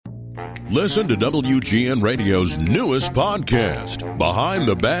Listen to WGN Radio's newest podcast, Behind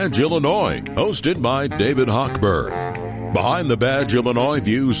the Badge Illinois, hosted by David Hochberg. Behind the Badge Illinois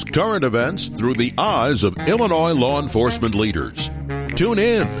views current events through the eyes of Illinois law enforcement leaders. Tune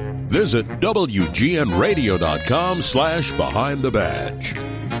in. Visit WGNRadio.com/Behind the Badge.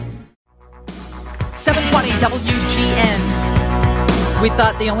 720 WGN. We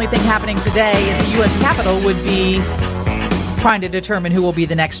thought the only thing happening today at the U.S. Capitol would be trying to determine who will be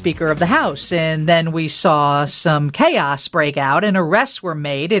the next Speaker of the House. And then we saw some chaos break out and arrests were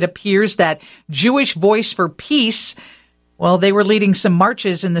made. It appears that Jewish Voice for Peace, well, they were leading some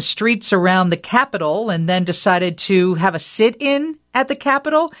marches in the streets around the Capitol and then decided to have a sit-in at the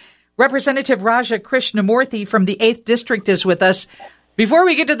Capitol. Representative Raja Krishnamoorthi from the 8th District is with us. Before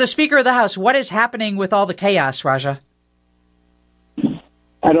we get to the Speaker of the House, what is happening with all the chaos, Raja?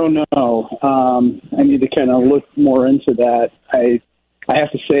 I don't know. I need to kind of look more into that. I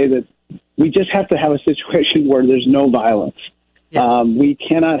have to say that we just have to have a situation where there's no violence. Yes. We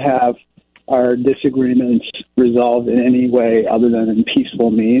cannot have our disagreements resolved in any way other than in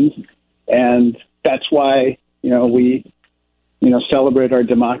peaceful means. And that's why, we, celebrate our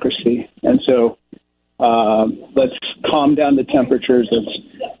democracy. And so let's calm down the temperatures.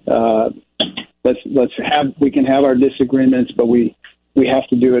 We can have our disagreements, but we have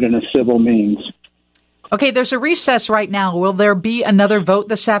to do it in a civil means. Okay, there's a recess right now. Will there be another vote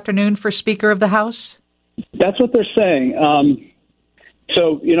this afternoon for Speaker of the House? That's what they're saying.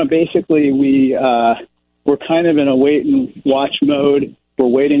 Basically we're kind of in a wait and watch mode. We're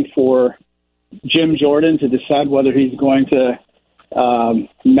waiting for Jim Jordan to decide whether he's going to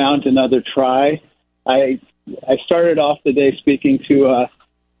mount another try. I started off the day speaking to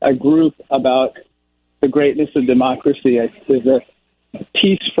a group about the greatness of democracy. There's a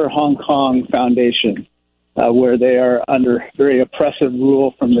Peace for Hong Kong Foundation, where they are under very oppressive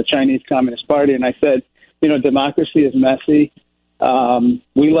rule from the Chinese Communist Party. And I said, democracy is messy.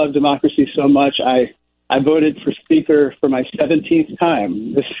 We love democracy so much. I voted for Speaker for my 17th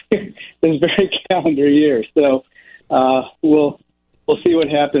time this very calendar year. So we'll see what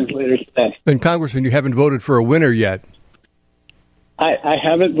happens later today. And Congressman, you haven't voted for a winner yet. I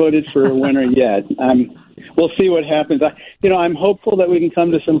haven't voted for a winner yet. We'll see what happens. I'm hopeful that we can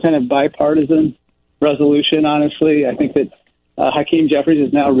come to some kind of bipartisan resolution, honestly. I think that Hakeem Jeffries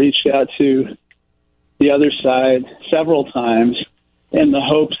has now reached out to the other side several times in the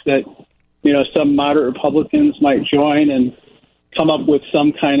hopes that, some moderate Republicans might join and come up with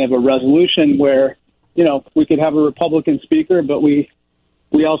some kind of a resolution where, we could have a Republican speaker, but we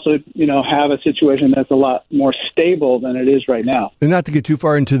also, have a situation that's a lot more stable than it is right now. And not to get too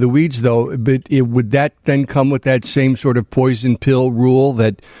far into the weeds, though, but would that then come with that same sort of poison pill rule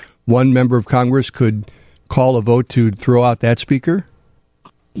that one member of Congress could call a vote to throw out that speaker?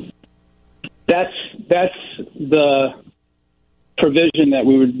 That's the provision that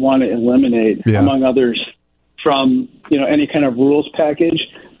we would want to eliminate, among others, from any kind of rules package.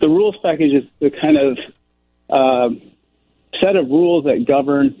 The rules package is the kind of set of rules that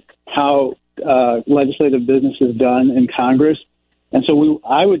govern how legislative business is done in Congress. And so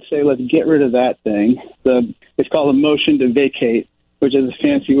I would say let's get rid of that thing. It's called a motion to vacate, which is a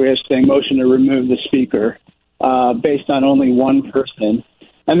fancy way of saying motion to remove the speaker based on only one person.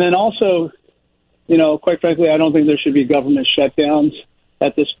 And then also, quite frankly, I don't think there should be government shutdowns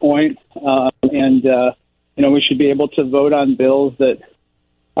at this point. We should be able to vote on bills that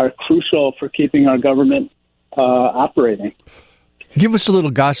are crucial for keeping our government operating. Give us a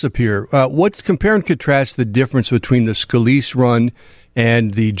little gossip here. Compare and contrast the difference between the Scalise run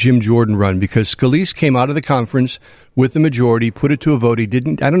and the Jim Jordan run, because Scalise came out of the conference with the majority, put it to a vote. He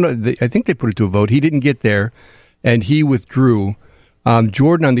didn't, I think they put it to a vote. He didn't get there, and he withdrew.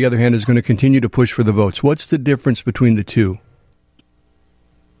 Jordan, on the other hand, is going to continue to push for the votes. What's the difference between the two?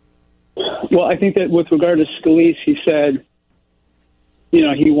 Well, I think that with regard to Scalise, he said,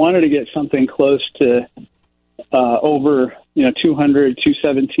 he wanted to get something close to over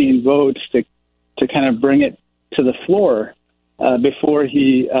 217 votes to kind of bring it to the floor before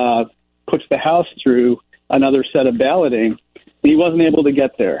he puts the House through another set of balloting. He wasn't able to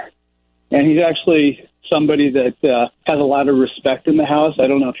get there. And he's actually somebody that has a lot of respect in the House. I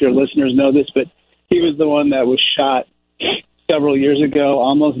don't know if your listeners know this, but he was the one that was shot several years ago,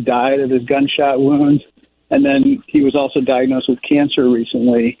 almost died of his gunshot wounds. And then he was also diagnosed with cancer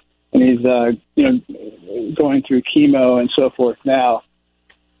recently. And he's, going through chemo and so forth now.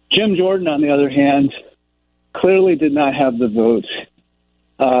 Jim Jordan, on the other hand, clearly did not have the votes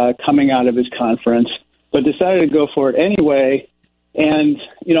coming out of his conference, but decided to go for it anyway. And,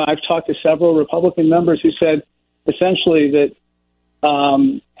 I've talked to several Republican members who said essentially that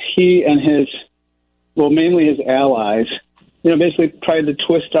he and mainly his allies, basically tried to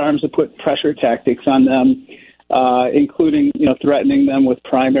twist arms to put pressure tactics on them, including, threatening them with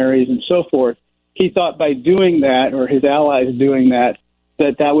primaries and so forth. He thought by doing that, or his allies doing that,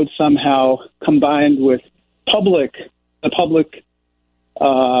 that would somehow, combined with the public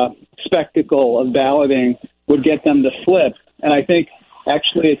spectacle of balloting, would get them to flip. And I think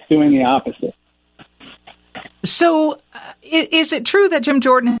actually it's doing the opposite. So is it true that Jim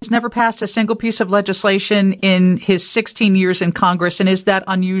Jordan has never passed a single piece of legislation in his 16 years in Congress, and is that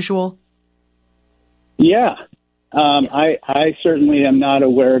unusual? Yeah. I certainly am not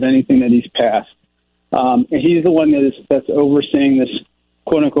aware of anything that he's passed. He's the one that's overseeing this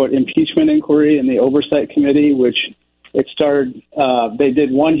quote-unquote impeachment inquiry in the Oversight Committee, which it started, they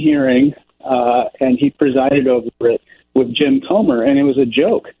did one hearing, and he presided over it with Jim Comer, and it was a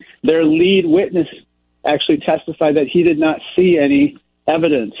joke. Their lead witness actually testified that he did not see any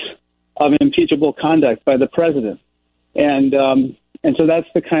evidence of impeachable conduct by the president. And so that's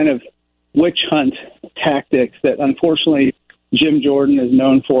the kind of witch hunt tactics that, unfortunately, Jim Jordan is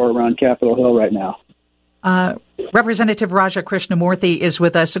known for around Capitol Hill right now. Representative Raja Krishnamoorthi is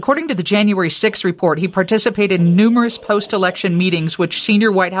with us. According to the January 6th report, he participated in numerous post-election meetings which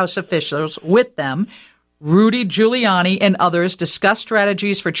senior White House officials, with them, Rudy Giuliani and others, discussed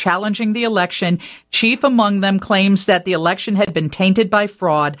strategies for challenging the election. Chief among them claims that the election had been tainted by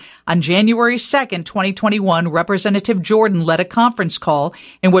fraud. On January 2nd, 2021, Representative Jordan led a conference call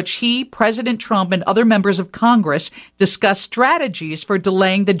in which he, President Trump, and other members of Congress discussed strategies for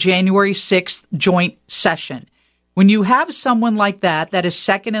delaying the January 6th joint session. When you have someone like that is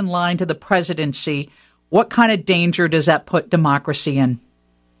second in line to the presidency, what kind of danger does that put democracy in?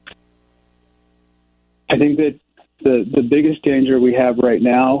 I think that the biggest danger we have right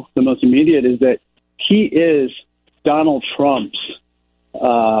now, the most immediate, is that he is Donald Trump's,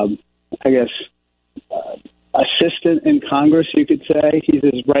 assistant in Congress, you could say. He's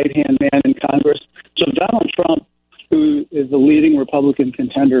his right-hand man in Congress. So Donald Trump, who is the leading Republican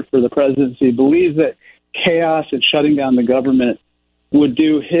contender for the presidency, believes that chaos and shutting down the government would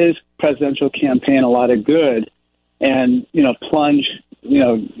do his presidential campaign a lot of good and,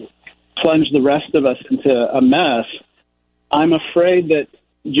 plunge the rest of us into a mess. I'm afraid that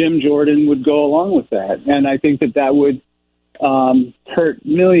Jim Jordan would go along with that. And I think that would hurt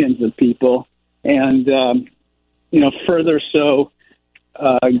millions of people and, further so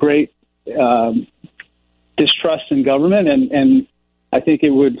great distrust in government. And I think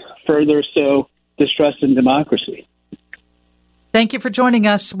it would further so distrust in democracy. Thank you for joining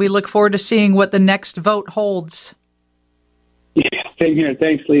us. We look forward to seeing what the next vote holds. Yeah, same here.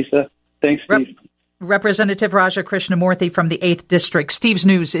 Thanks, Lisa. Thanks, Steve. Representative Raja Krishnamoorthi from the 8th District. Steve's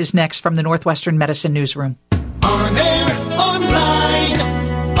News is next from the Northwestern Medicine Newsroom. On air, online,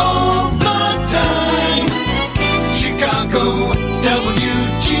 all the time. Chicago,